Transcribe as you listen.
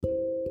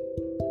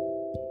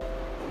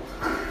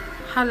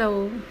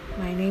Hello,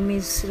 my name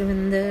is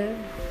Ravinder.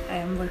 I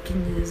am working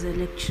as a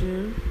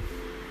lecturer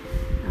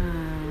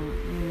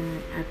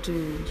at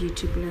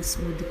GT Plus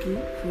Mudki,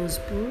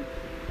 Firozpur,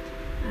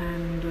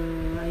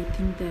 and I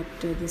think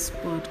that this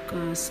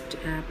podcast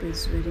app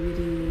is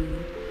very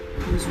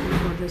useful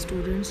for the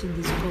students in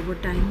these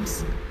COVID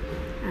times.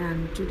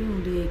 And today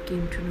only I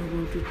came to know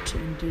about it,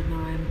 and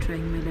now I am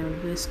trying my level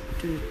best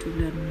to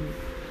learn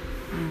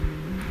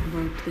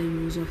about the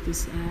use of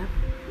this app.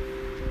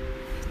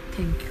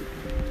 Thank you.